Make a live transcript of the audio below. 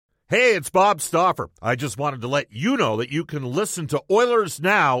Hey, it's Bob Stauffer. I just wanted to let you know that you can listen to Oilers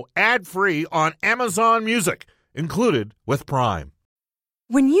Now ad-free on Amazon Music, included with Prime.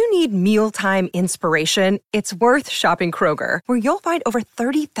 When you need mealtime inspiration, it's worth shopping Kroger, where you'll find over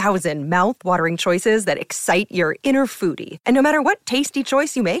 30,000 mouth-watering choices that excite your inner foodie. And no matter what tasty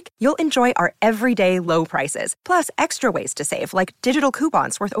choice you make, you'll enjoy our everyday low prices, plus extra ways to save, like digital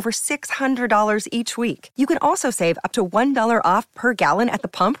coupons worth over $600 each week. You can also save up to $1 off per gallon at the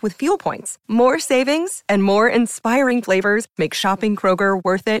pump with fuel points. More savings and more inspiring flavors make shopping Kroger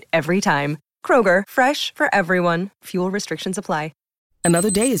worth it every time. Kroger, fresh for everyone. Fuel restrictions apply.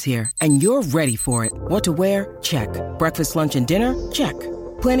 Another day is here, and you're ready for it. What to wear? Check. Breakfast, lunch, and dinner? Check.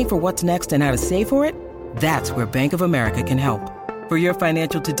 Planning for what's next and how to save for it? That's where Bank of America can help. For your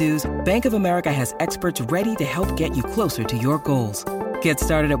financial to-dos, Bank of America has experts ready to help get you closer to your goals. Get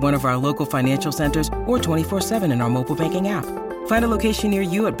started at one of our local financial centers or 24/7 in our mobile banking app. Find a location near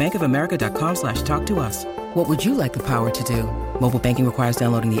you at bankofamerica.com/talktous. What would you like the power to do? Mobile banking requires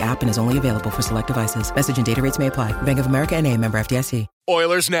downloading the app and is only available for select devices. Message and data rates may apply. Bank of America N.A., member FDIC.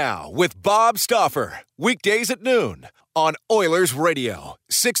 Oilers Now with Bob Stauffer. Weekdays at noon on Oilers Radio,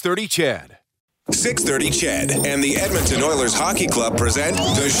 630 CHED. 630 CHED and the Edmonton Oilers Hockey Club present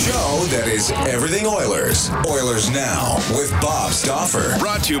the show that is everything Oilers. Oilers Now with Bob Stauffer.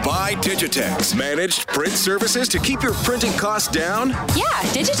 Brought to you by Digitex. Managed print services to keep your printing costs down? Yeah,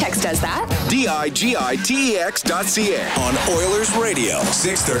 Digitex does that. digitex.ca on Oilers Radio,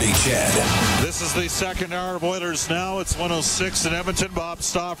 630 CHED. This is the second hour of Oilers Now. It's 106 in Edmonton. Bob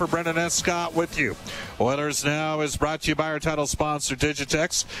Stauffer, Brendan Escott with you. Oilers Now is brought to you by our title sponsor,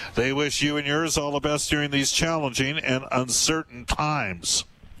 Digitex. They wish you and yours all the best during these challenging and uncertain times.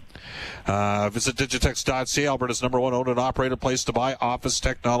 Visit Digitex.ca, Alberta's number one owned and operated place to buy office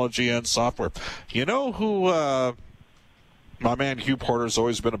technology and software. You know who my man Hugh Porter's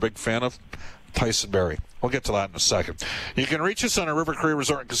always been a big fan of? Tyson Barrie. We'll get to that in a second. You can reach us on our River Cree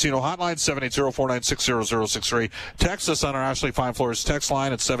Resort and Casino hotline, 780-496-0063. Text us on our Ashley Fine Floors text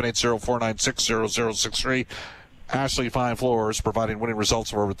line at 780-496-0063. Ashley Fine Floors, providing winning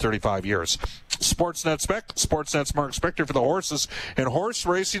results for over 35 years. Sportsnet Spec, Sportsnet's Mark Spector for the horses. In horse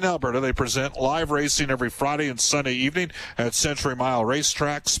racing Alberta, they present live racing every Friday and Sunday evening at Century Mile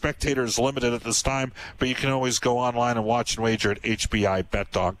Racetrack. Spectators limited at this time, but you can always go online and watch and wager at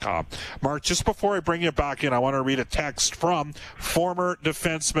hbibet.com. Mark, just before I bring you back in, I want to read a text from former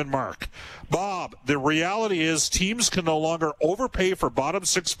defenseman Mark. Bob, the reality is teams can no longer overpay for bottom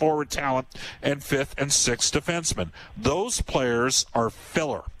six forward talent and fifth and sixth defensemen. Those players are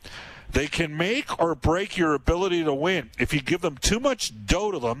filler. They can make or break your ability to win. If you give them too much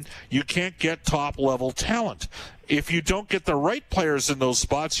dough to them, you can't get top-level talent. If you don't get the right players in those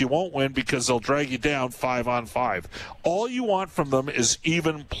spots, you won't win because they'll drag you down 5-on-5. All you want from them is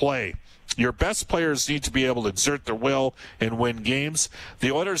even play. Your best players need to be able to exert their will and win games.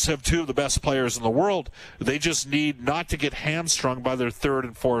 The Oilers have two of the best players in the world. They just need not to get hamstrung by their third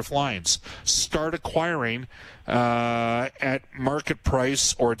and fourth lines. Start acquiring at market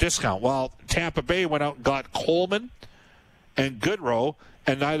price or discount. Well, Tampa Bay went out and got Coleman and Goodrow,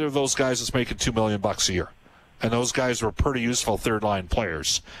 and neither of those guys is making $2 million a year. And those guys were pretty useful third-line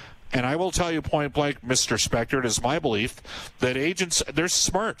players. And I will tell you point blank, Mr. Spector, it is my belief that agents, they're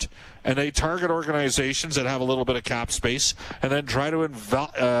smart, and they target organizations that have a little bit of cap space and then try to,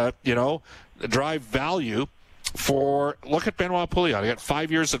 drive value for, look at Benoit Pouliot. He got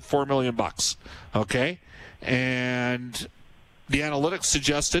 5 years at $4 million, okay? And the analytics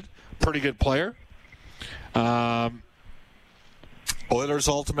suggested pretty good player. Oilers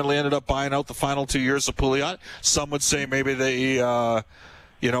ultimately ended up buying out the final 2 years of Pouliot. Some would say maybe they...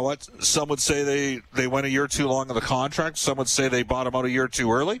 Some would say they went a year too long on the contract. Some would say they bought him out a year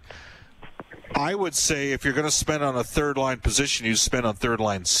too early. I would say if you're going to spend on a third-line position, you spend on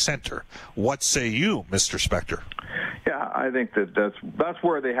third-line center. What say you, Mr. Spector? Yeah, I think that's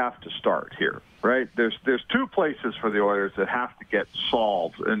where they have to start here, right? There's two places for the Oilers that have to get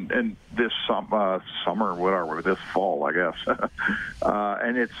solved, and this summer, whatever, this fall, I guess.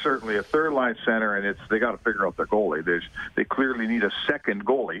 And it's certainly a third-line center, and they got to figure out their goalie. They clearly need a second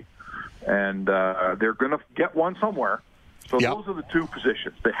goalie, and they're going to get one somewhere. So Those are the two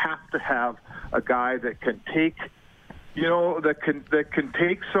positions. They have to have a guy that can take, that can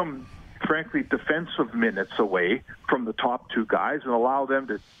take some, frankly, defensive minutes away from the top two guys and allow them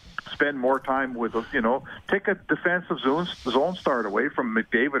to spend more time with, take a defensive zone start away from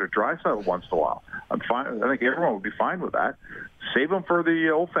McDavid or Draisaitl once in a while. I'm fine. I think everyone would be fine with that. Save them for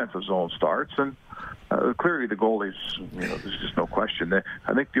the offensive zone starts, and clearly the goalies, there's just no question.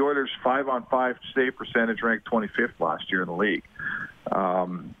 I think the Oilers' 5-on-5 save percentage ranked 25th last year in the league.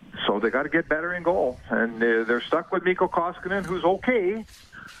 So they got to get better in goal, and they're stuck with Mikko Koskinen, who's okay,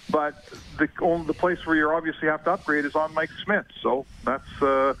 but the place where you obviously have to upgrade is on Mike Smith. So that's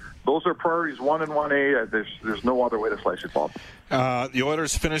those are priorities 1 and 1A. There's no other way to slice it, Bob. The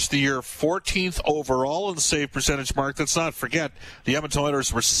Oilers finished the year 14th overall in the save percentage, Mark. Let's not forget the Edmonton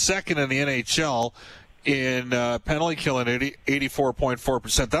Oilers were second in the NHL in penalty kill at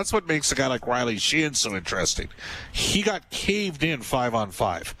 84.4%. That's what makes a guy like Riley Sheehan so interesting. He got caved in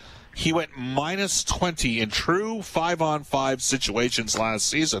 5-on-5. He went minus 20 in true 5-on-5 situations last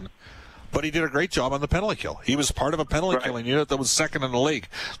season, but he did a great job on the penalty kill. He was part of a penalty killing unit that was second in the league.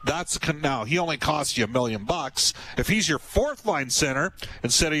 Now he only cost you $1 million. If he's your fourth line center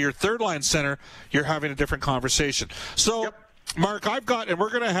instead of your third line center, you're having a different conversation. So, Mark, I've got, and we're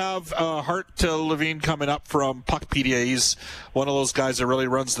going to have Hart Levine coming up from Puckpedia. He's one of those guys that really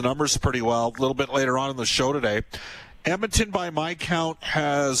runs the numbers pretty well a little bit later on in the show today. Edmonton, by my count,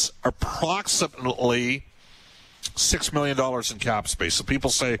 has approximately $6 million in cap space. So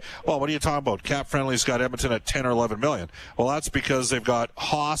people say, well, what are you talking about? Cap Friendly's got Edmonton at 10 or 11 million. Well, that's because they've got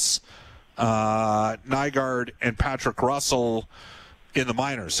Haas, Nygaard, and Patrick Russell in the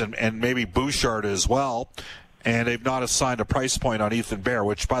minors, and maybe Bouchard as well. And they've not assigned a price point on Ethan Bear,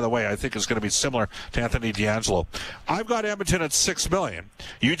 which, by the way, I think is going to be similar to Anthony D'Angelo. I've got Edmonton at $6 million.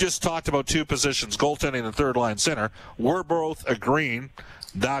 You just talked about two positions, goaltending and third line center. We're both agreeing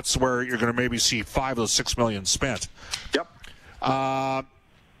that's where you're going to maybe see $5 of the $6 million spent. Yep. And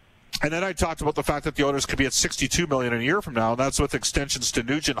then I talked about the fact that the Oilers could be at $62 million a year from now, and that's with extensions to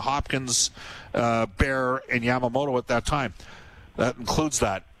Nugent, Hopkins, Bear, and Yamamoto at that time. That includes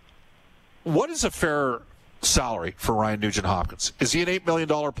that. What is a fair salary for Ryan Nugent-Hopkins? Is he an $8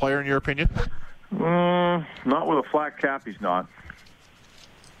 million player in your opinion? Not with a flat cap, he's not.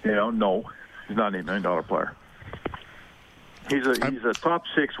 No, he's not an $8 million player. He's a top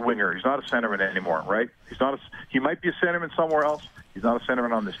six winger. He's not a centerman anymore, right? He might be a centerman somewhere else. He's not a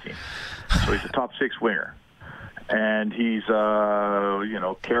centerman on this team. So he's a top six winger. And he's,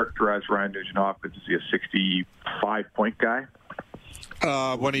 characterized Ryan Nugent-Hopkins as a 65-point guy.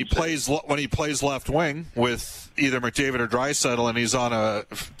 When he plays left wing with either McDavid or Draisaitl, and he's on a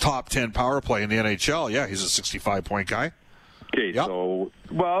top 10 power play in the NHL, yeah, he's a 65-point guy. Okay, yep. So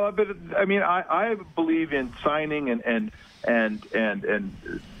I believe in signing and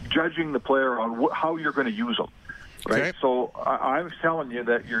judging the player on how you're going to use them. Right. Okay. So I was telling you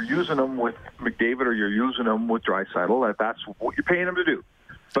that you're using them with McDavid or you're using them with Draisaitl. That's what you're paying him to do,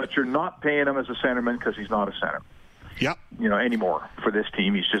 but you're not paying him as a centerman because he's not a centerman. Yep. Anymore for this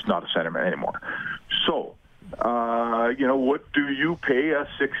team. He's just not a centerman anymore. So, what do you pay a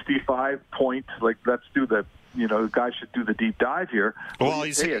 65-point? Like, let's do the, guys should do the deep dive here. Well,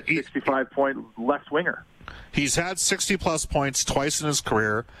 he's a 65-point left winger. He's had 60-plus points twice in his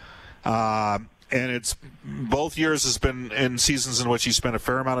career, and it's both years has been in seasons in which he spent a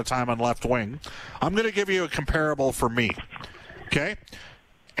fair amount of time on left wing. I'm going to give you a comparable for me, okay?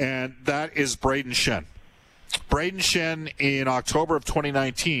 And that is Braden Shen. Braden Shen in October of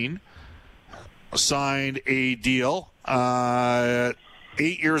 2019 signed a deal, 8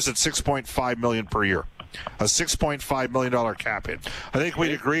 years at $6.5 million per year, a $6.5 million cap hit. I think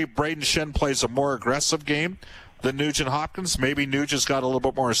we'd agree Braden Shen plays a more aggressive game than Nugent-Hopkins. Maybe Nugent's got a little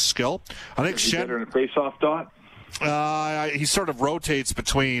bit more skill. I think Shen better in a face-off dot. He sort of rotates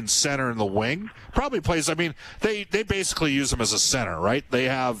between center and the wing. Probably plays. I mean, they basically use him as a center, right? They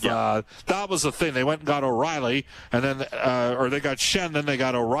have that was the thing. They went and got O'Reilly, and then or they got Shen, then they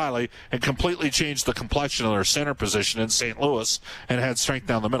got O'Reilly, and completely changed the complexion of their center position in St. Louis, and had strength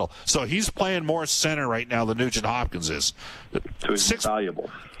down the middle. So he's playing more center right now than Nugent-Hopkins is. So he's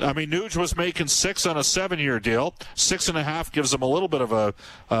valuable. I mean, Nuge was making 6 on a 7-year deal. 6.5 gives him a little bit of a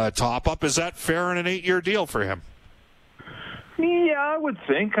top up. Is that fair in an 8-year deal for him? Yeah, I would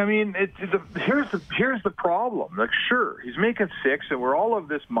think. I mean, here's the problem. Like, sure, he's making 6, and we're all of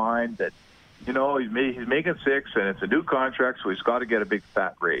this mind that, he's making 6, and it's a new contract, so he's got to get a big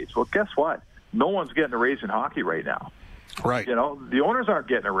fat raise. Well, guess what? No one's getting a raise in hockey right now. Right. The owners aren't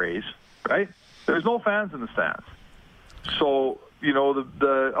getting a raise, right? There's no fans in the stands. So,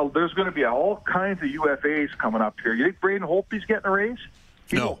 there's going to be all kinds of UFAs coming up here. You think Braden Holtby's getting a raise?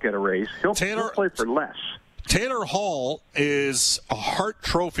 He won't get a raise. He'll play for less. Taylor Hall is a Hart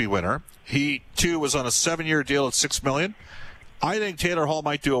Trophy winner. He, too, was on a 7-year deal at $6 million. I think Taylor Hall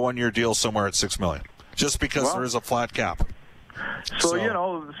might do a 1-year deal somewhere at $6 million, just because there is a flat cap. So you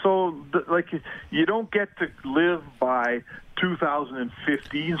don't get to live by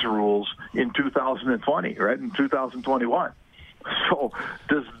 2015's rules in 2020, right? In 2021. So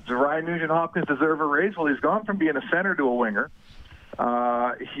does Ryan Nugent-Hopkins deserve a raise? Well, he's gone from being a center to a winger.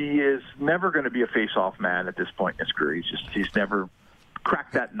 He is never going to be a face-off man at this point in his career. He's never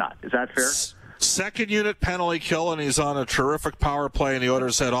cracked that nut. Is that fair? Second unit penalty kill, and he's on a terrific power play, and the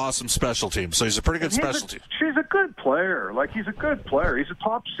Oilers had awesome special teams. So he's a pretty good special team. He's a good player. He's a good player. He's a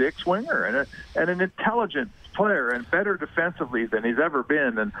top 6 winger and an intelligent player and better defensively than he's ever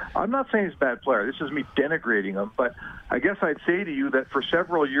been. And I'm not saying he's a bad player. This is me denigrating him. But I guess I'd say to you that for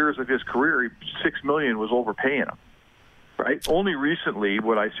several years of his career, $6 million was overpaying him. Right? Only recently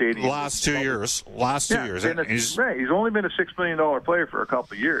would I say to you. Last 2 years. He's only been a $6 million player for a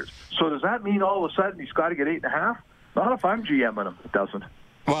couple of years. So does that mean all of a sudden he's got to get 8.5? Not if I'm GMing him. It doesn't.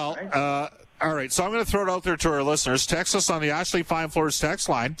 Well, right? All right, so I'm going to throw it out there to our listeners. Text us on the Ashley Fine Floors text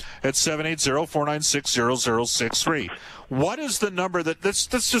line at 780-496-0063. What is the number that, let's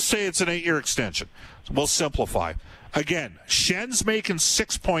just say it's an 8-year extension. We'll simplify. Again, Schen's making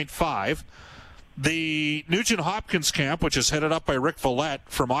 6.5. The Nugent-Hopkins camp, which is headed up by Rick Vallette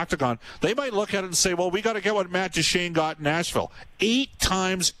from Octagon, they might look at it and say, well, we got to get what Matt Duchene got in Nashville. 8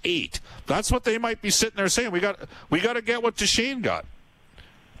 times 8. That's what they might be sitting there saying. We got to get what Duchene got.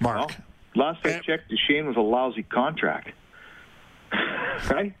 Mark. Well, last I checked, Duchene was a lousy contract.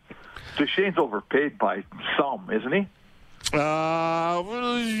 Right? Duchene's overpaid by some, isn't he? And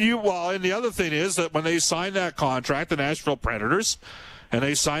the other thing is that when they signed that contract, the Nashville Predators, and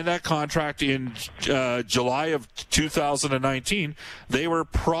they signed that contract in July of 2019, they were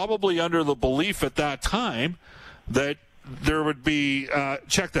probably under the belief at that time that there would be,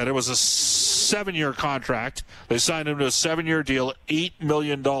 check that, it was a 7-year contract. They signed him to a 7-year deal, $8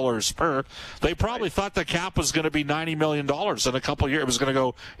 million per. They probably thought the cap was going to be $90 million in a couple of years. It was going to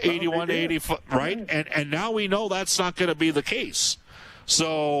go 81 to 85, right? And now we know that's not going to be the case.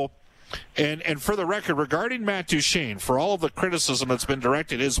 So... And for the record, regarding Matt Duchene, for all of the criticism that's been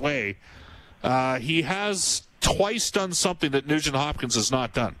directed his way, he has twice done something that Nugent-Hopkins has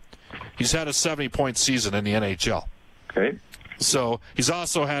not done. He's had a 70-point season in the NHL. Okay. So he's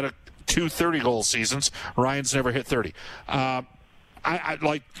also had 2 30-goal seasons. Ryan's never hit 30. I'd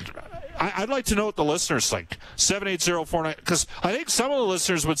like to know what the listeners think. 78049, because I think some of the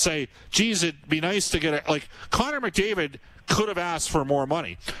listeners would say, geez, it'd be nice to get like Connor McDavid could have asked for more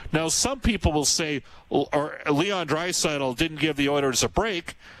money. Now, some people will say, or Leon Draisaitl didn't give the Oilers a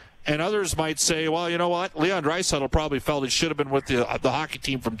break, and others might say, well, you know what? Leon Draisaitl probably felt he should have been with the hockey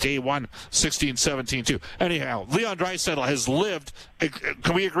team from day one, 16-17 too. Anyhow, Leon Draisaitl has lived.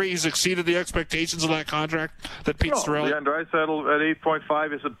 Can we agree he's exceeded the expectations of that contract that Pete Strelli? Leon Draisaitl at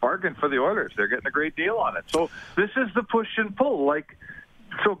 8.5 is a bargain for the Oilers. They're getting a great deal on it. So this is the push and pull.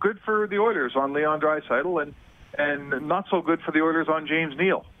 So good for the Oilers on Leon Draisaitl, and not so good for the Oilers on James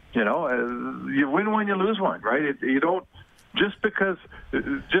Neal. You know, you win one, you lose one, right? You don't just because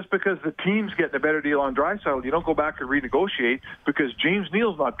the team's getting a better deal on Draisaitl, you don't go back to renegotiate because James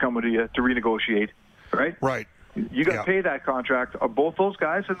Neal's not coming to you to renegotiate, right? Right. You got to pay that contract of both those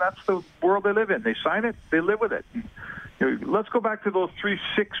guys, and that's the world they live in. They sign it, they live with it. Let's go back to those 3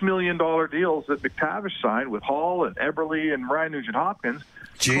 $6 million deals that McTavish signed with Hall and Eberle and Ryan Nugent-Hopkins.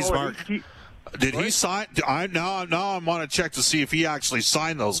 Jeez, Mark. Did he sign? I want to check to see if he actually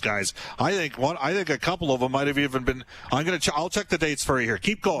signed those guys. I think a couple of them might have even been. I'll check the dates for you here.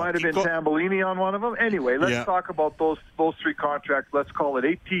 Keep going. Might have been Tambellini on one of them. Anyway, let's talk about those 3 contracts. Let's call it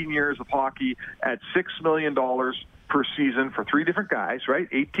 18 years of hockey at $6 million per season for 3 different guys. Right,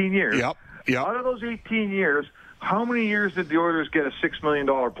 18 years. Yep. Out of those 18 years, how many years did the Oilers get a $6 million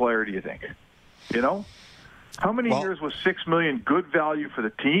player? Do you think? You know. How many years was $6 million good value for the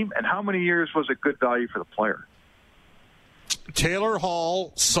team, and how many years was it good value for the player? Taylor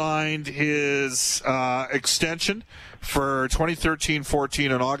Hall signed his extension for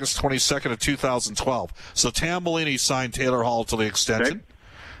 2013-14 on August 22nd of 2012. So Tambellini signed Taylor Hall to the extension. Okay.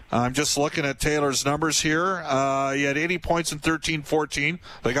 I'm just looking at Taylor's numbers here. He had 80 points in 13-14.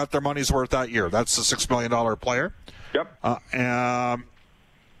 They got their money's worth that year. That's the $6 million player. Yep.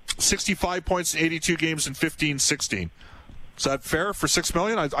 65 points in 82 games in 15-16. Is that fair for $6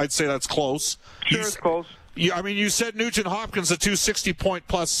 million? I'd say that's close. Sure, it's close. You said Nugent-Hopkins, the 2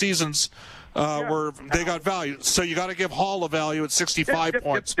 60-point-plus seasons were they got value. So you got to give Hall a value at 65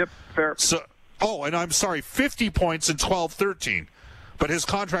 points. Yep, fair. So, and I'm sorry, 50 points in 12-13. But his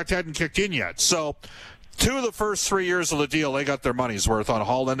contract hadn't kicked in yet. So 2 of the first 3 years of the deal, they got their money's worth on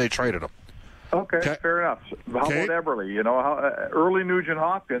Hall, then they traded him. Okay, fair enough. How about Eberle? You know, early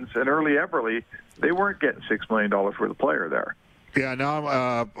Nugent-Hopkins and early Eberle, they weren't getting $6 million for the player there. Yeah,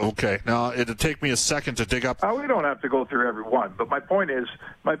 now okay. Now it'd take me a second to dig up. We don't have to go through every one, but my point is,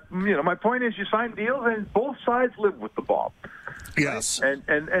 you sign deals and both sides live with the Bob. Yes. Right?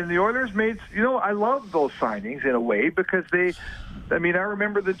 And the Oilers made, I love those signings in a way because I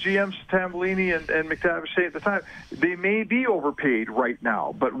remember the GMs Tambellini and McTavish saying at the time, they may be overpaid right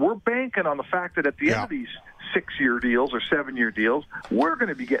now, but we're banking on the fact that at the end of these 6-year deals or 7-year deals, we're going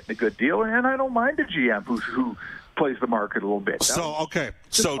to be getting a good deal, and I don't mind a GM who plays the market a little bit. So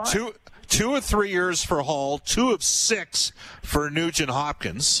 2 of 3 years for Hall, 2 of 6 for Nugent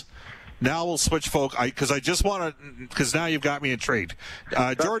Hopkins. Now we'll switch folk because I just want to because now you've got me intrigued.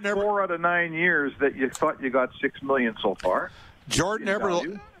 Jordan 4 out of 9 years that you thought you got $6 million so far. Jordan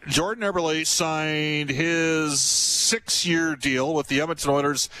Eberle signed his 6-year deal with the Edmonton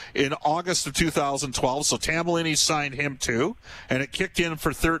Oilers in August of 2012. So Tambellini signed him too, and it kicked in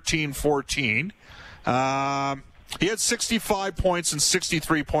for 13-14. He had 65 points and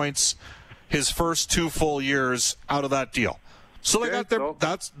 63 points his first 2 full years out of that deal. So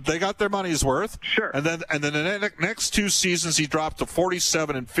they got their money's worth. Sure. And then the next 2 seasons he dropped to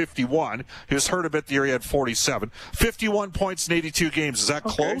 47 and 51. He was hurt a bit the year he had 47. 51 points in 82 games. Is that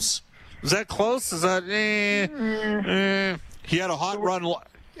close? Is that close? Is that He had a hot run.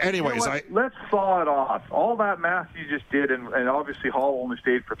 Anyways, let's thaw it off. All that math you just did, and obviously Hall only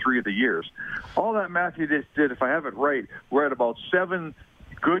stayed for 3 of the years. All that math you just did, if I have it right, we're at about 7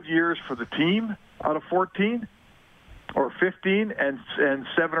 good years for the team out of 14, or 15, and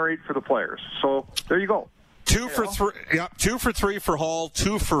 7 or 8 for the players. So there you go. 2 for 3. Yeah, 2 for 3 for Hall.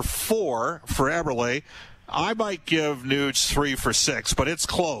 2 for 4 for Eberle. I might give Nuge 3 for 6, but it's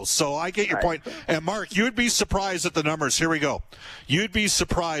close. So I get your point. And Mark, you'd be surprised at the numbers. Here we go. You'd be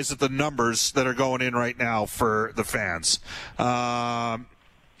surprised at the numbers that are going in right now for the fans.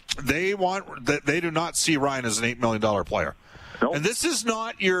 They do not see Ryan as an $8 million player. Nope. And this is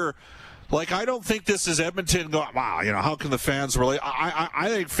not your. I don't think this is Edmonton going, wow, how can the fans really? I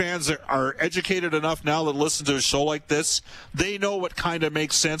think fans are educated enough now that listen to a show like this. They know what kind of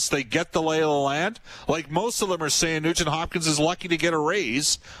makes sense. They get the lay of the land. Most of them are saying Nugent Hopkins is lucky to get a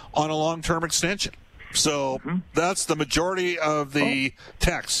raise on a long-term extension. So that's the majority of the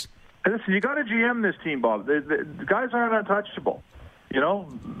text. Listen, you got to GM this team, Bob. The guys aren't untouchable.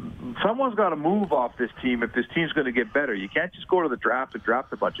 Someone's got to move off this team if this team's going to get better. You can't just go to the draft and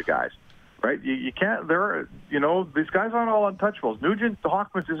draft a bunch of guys. Right? You can't. These guys aren't all untouchables. Nugent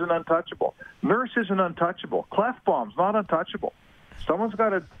Hopkins isn't untouchable. Nurse isn't untouchable. Clefbaum's not untouchable. Someone's got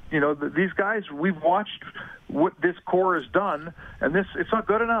to. These guys. We've watched what this core has done, and it's not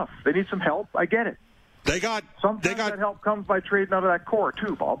good enough. They need some help. I get it. Sometimes that help comes by trading out of that core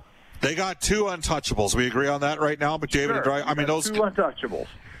too, Bob. They got 2 untouchables. We agree on that right now, McDavid and Dry. Those 2 untouchables.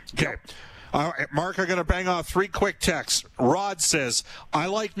 Okay. Mark, I'm going to bang off 3 quick texts. Rod says, I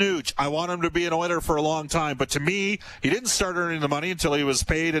like Nuge. I want him to be an Oiler for a long time. But to me, he didn't start earning the money until he was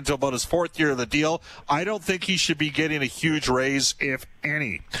paid until about his 4th year of the deal. I don't think he should be getting a huge raise, if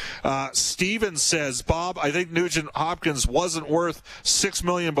any. Steven says, Bob, I think Nugent Hopkins wasn't worth $6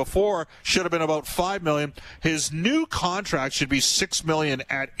 million before. Should have been about $5 million. His new contract should be $6 million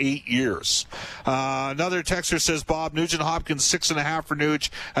at 8 years. Another texter says, Bob, Nugent Hopkins, 6.5 for Nuge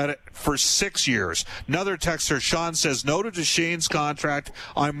for 6 years. Another texter, Sean, says, no to Duchesne's contract.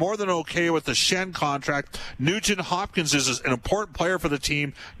 I'm more than okay with the Shen contract. Nugent Hopkins is an important player for the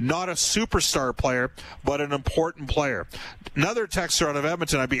team, not a superstar player, but an important player. Another texter out of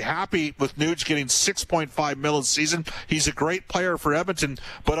Edmonton, I'd be happy with Nuge getting $6.5 million a season. He's a great player for Edmonton,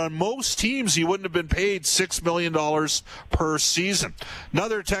 but on most teams, he wouldn't have been paid $6 million per season.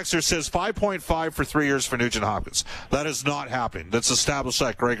 Another texter says 5.5 for 3 years for Nugent Hopkins. That is not happening. That's established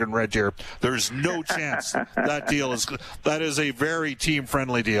like Greg and Red Deer. There's no chance that is a very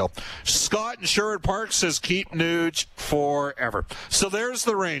team-friendly deal. Scott in Sherwood Park says keep Nuge forever. So there's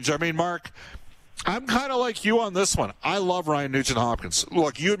the range. Mark, I'm kind of like you on this one. I love Ryan Nugent Hopkins.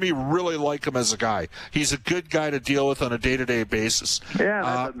 Look, you and me really like him as a guy. He's a good guy to deal with on a day-to-day basis. Yeah,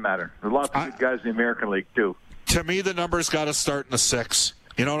 that doesn't matter. There's lots of good guys in the American League, too. To me, the number's got to start in the 6.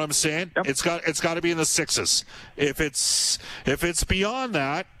 You know what I'm saying? Yep. It's got to be in the 6s. If it's beyond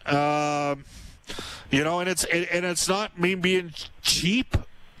that, and it's not me being cheap.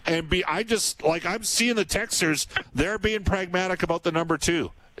 I'm seeing the texters, they're being pragmatic about the number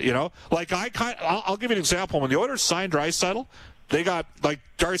 2. I'll give you an example. When the Oilers signed Draisaitl, they got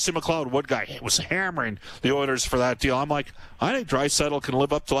Darcy McLeod, Wood guy, was hammering the Oilers for that deal. I'm like, I think Draisaitl can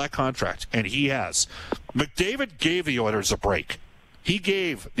live up to that contract, and he has. McDavid gave the Oilers a break. He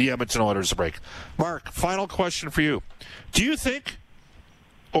gave the Edmonton Oilers a break. Mark, final question for you. Do you think,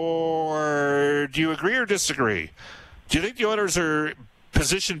 or do you agree or disagree, Do you think the Oilers are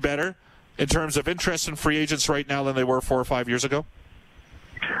positioned better in terms of interest in free agents right now than they were 4 or 5 years ago?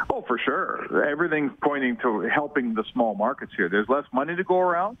 Oh, for sure. Everything's pointing to helping the small markets here. There's less money to go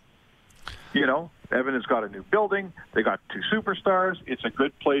around. You know, Edmonton's got a new building. They got 2 superstars. It's a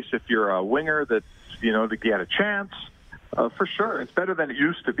good place if you're a winger that, you know, to get a chance. For sure. It's better than it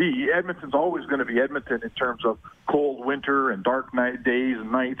used to be. Edmonton's always going to be Edmonton in terms of cold winter and dark night days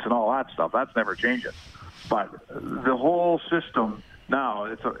and nights and all that stuff. That's never changing. But the whole system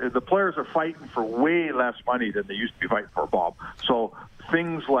now, the players are fighting for way less money than they used to be fighting for, Bob. So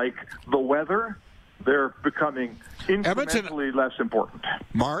things like the weather, they're becoming incrementally less important.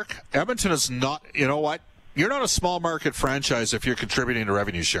 Mark, Edmonton is not, you know what? You're not a small market franchise if you're contributing to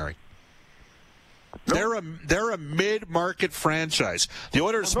revenue sharing. Nope. They're a mid-market franchise. The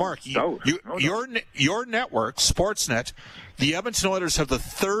Oilers, Mark, your network, Sportsnet, the Edmonton Oilers have the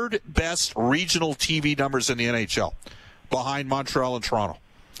 3rd best regional TV numbers in the NHL, behind Montreal and Toronto.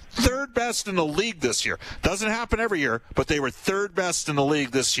 3rd best in the league this year. Doesn't happen every year, but they were 3rd best in the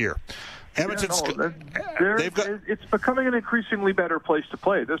league this year. Edmonton's it's becoming an increasingly better place to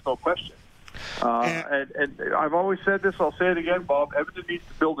play. There's no question. And I've always said this, I'll say it again, Bob. Edmonton needs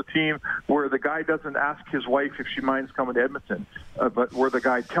to build a team where the guy doesn't ask his wife if she minds coming to Edmonton, but where the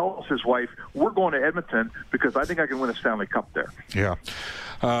guy tells his wife, we're going to Edmonton because I think I can win a Stanley Cup there. Yeah.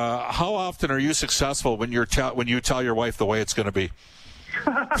 How often are you successful when you tell your wife the way it's going to be?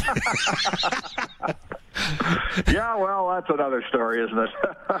 Yeah, well, that's another story, isn't it?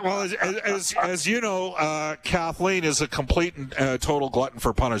 Well, as you know, Kathleen is a complete and total glutton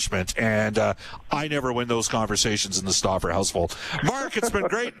for punishment, and I never win those conversations in the Stauffer household. Mark, it's been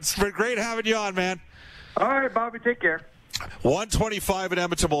great. It's been great having you on, man. All right, Bobby, take care. 125 in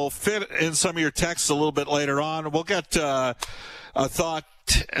Edmonton. Will fit in some of your texts a little bit later on. We'll get a thought.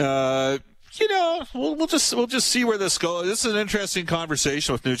 You know, we'll just see where this goes. This is an interesting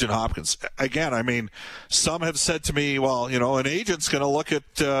conversation with Nugent Hopkins. Again, I mean, some have said to me, well, you know, an agent's going to look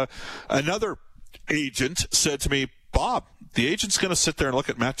at another agent said to me, Bob, the agent's going to sit there and look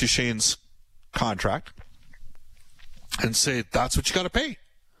at Matt Duchene's contract and say, that's what you got to pay.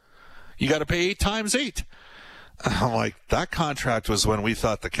 You got to pay 8 times 8. I'm like, that contract was when we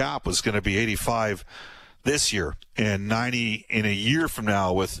thought the cap was going to be 85 this year and 90 in a year from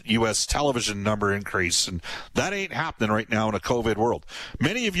now with U.S. television number increase. And that ain't happening right now in a COVID world.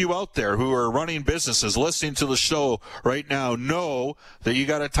 Many of you out there who are running businesses listening to the show right now know that you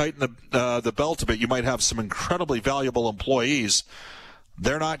got to tighten the belt a bit. You might have some incredibly valuable employees.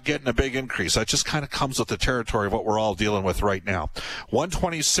 They're not getting a big increase. That just kind of comes with the territory of what we're all dealing with right now.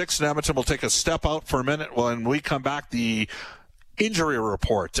 126 in Edmonton. We'll take a step out for a minute. When we come back, the injury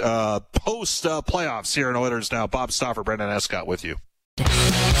report, post playoffs here in Oilers Now. Bob Stauffer, Brendan Escott with you.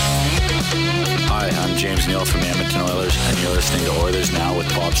 Hi, I'm James Neal from the Edmonton Oilers, and you're listening to Oilers Now with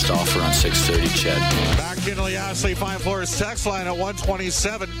Bob Stauffer on 630 CHED. Back into the Ashley Fine Floors text line at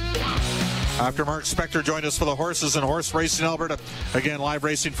 127. After Mark Spector joined us for the horses and horse racing Alberta. Again, live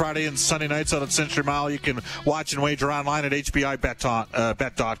racing Friday and Sunday nights out at Century Mile. You can watch and wager online at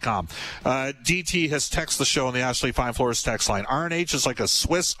HBIBet.com. DT has texted the show on the Ashley Fine Floors text line. RNH is like a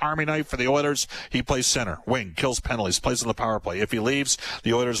Swiss Army knife for the Oilers. He plays center, wing, kills penalties, plays on the power play. If he leaves,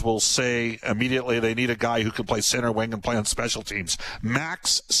 the Oilers will say immediately they need a guy who can play center, wing, and play on special teams.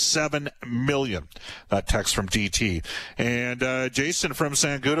 Max $7 million. That text from DT. And Jason from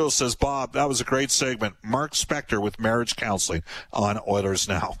Sangudo says, Bob, that was a great segment. Mark Spector with marriage counseling on Oilers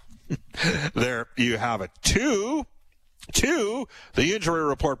Now. There you have it. Two, the injury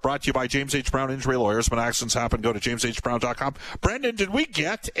report brought to you by James H. Brown Injury Lawyers. When accidents happen, go to jameshbrown.com. Brendan, did we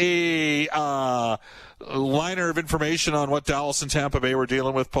get a liner of information on what Dallas and Tampa Bay were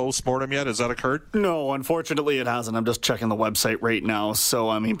dealing with post-mortem yet? Has that occurred? No, unfortunately it hasn't. I'm just checking the website right now. So,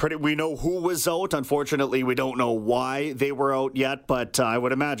 I mean, we know who was out. Unfortunately, we don't know why they were out yet, but I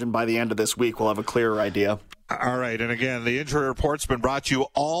would imagine by the end of this week we'll have a clearer idea. All right, and again, the injury report's been brought to you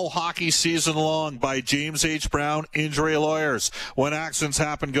all hockey season long by James H. Brown Injury Lawyers. When accidents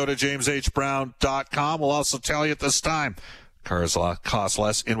happen, go to jameshbrown.com. We'll also tell you at this time, cars cost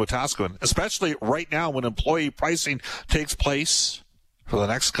less in Wetaskiwin, especially right now when employee pricing takes place for the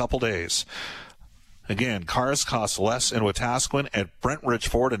next couple days. Again, cars cost less in Wetaskiwin at Brent Ridge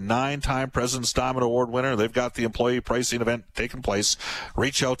Ford, a 9-time President's Diamond Award winner. They've got the employee pricing event taking place.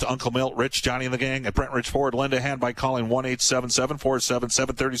 Reach out to Uncle Milt, Rich, Johnny, and the gang at Brent Ridge Ford. Lend a hand by calling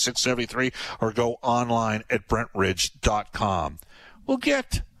 1-877-477-3673 or go online at brentridge.com. We'll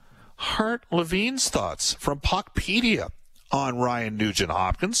get Hart Levine's thoughts from Puckpedia on Ryan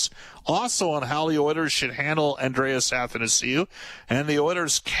Nugent-Hopkins. Also on how the Oilers should handle Andreas Athanasiou and the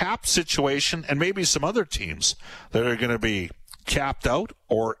Oilers' cap situation and maybe some other teams that are going to be capped out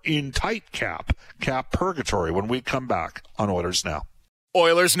or in tight cap purgatory when we come back on Oilers Now.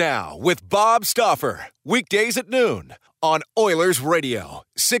 Oilers Now with Bob Stauffer. Weekdays at noon on Oilers Radio,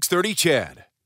 630 CHED.